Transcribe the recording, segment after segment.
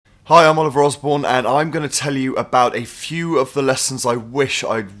Hi, I'm Oliver Osborne, and I'm going to tell you about a few of the lessons I wish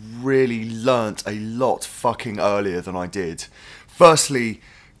I'd really learnt a lot fucking earlier than I did. Firstly,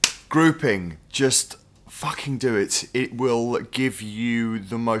 grouping. Just fucking do it. It will give you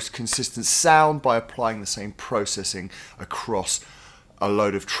the most consistent sound by applying the same processing across a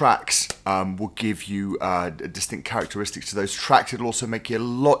load of tracks. Will give you distinct characteristics to those tracks. It'll also make it a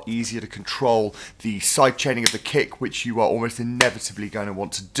lot easier to control the side chaining of the kick, which you are almost inevitably going to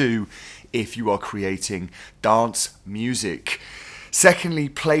want to do if you are creating dance music. Secondly,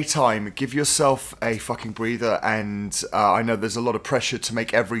 playtime. Give yourself a fucking breather, and I know there's a lot of pressure to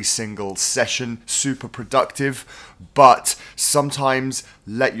make every single session super productive, but sometimes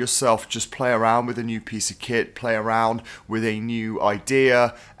let yourself just play around with a new piece of kit, play around with a new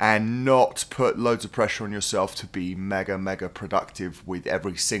idea, and not put loads of pressure on yourself to be mega productive with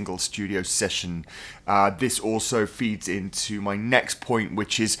every single studio session. This also feeds into my next point,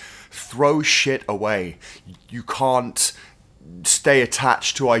 which is throw shit away. You can't stay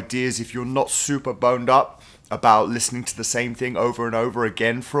attached to ideas if you're not super boned up about listening to the same thing over and over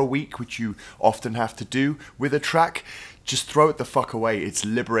again for a week, which you often have to do with a track. Just throw it the fuck away. It's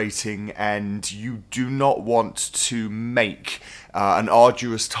liberating, and you do not want to make an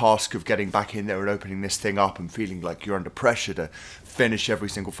arduous task of getting back in there and opening this thing up and feeling like you're under pressure to finish every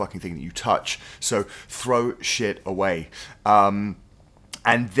single fucking thing that you touch. So throw shit away.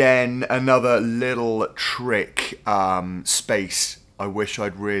 And then another little trick, space. I wish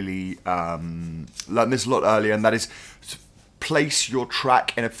I'd really learned this a lot earlier, and that is place your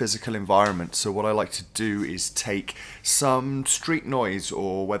track in a physical environment. So what I like to do is take some street noise,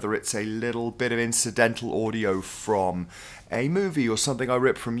 or whether it's a little bit of incidental audio from a movie or something I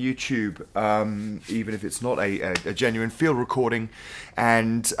rip from YouTube, even if it's not a genuine field recording,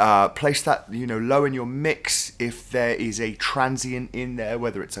 and place that low in your mix. If there is a transient in there,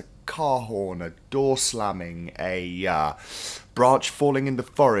 whether it's a car horn, a door slamming, a branch falling in the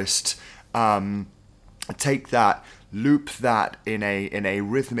forest, take that, loop that in a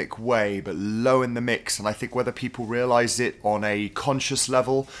rhythmic way, but low in the mix. And I think whether people realize it on a conscious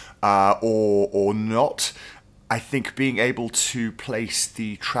level or not, I think being able to place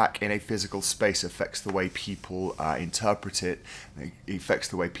the track in a physical space affects the way people interpret it. It affects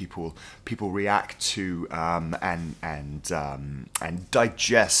the way people react to and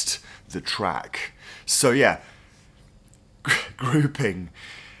digest the track. So yeah, grouping,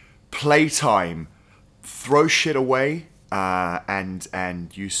 playtime, throw shit away, and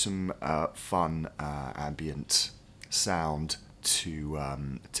use some fun ambient sound to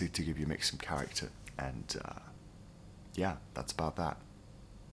give your mix some character. And yeah, that's about that.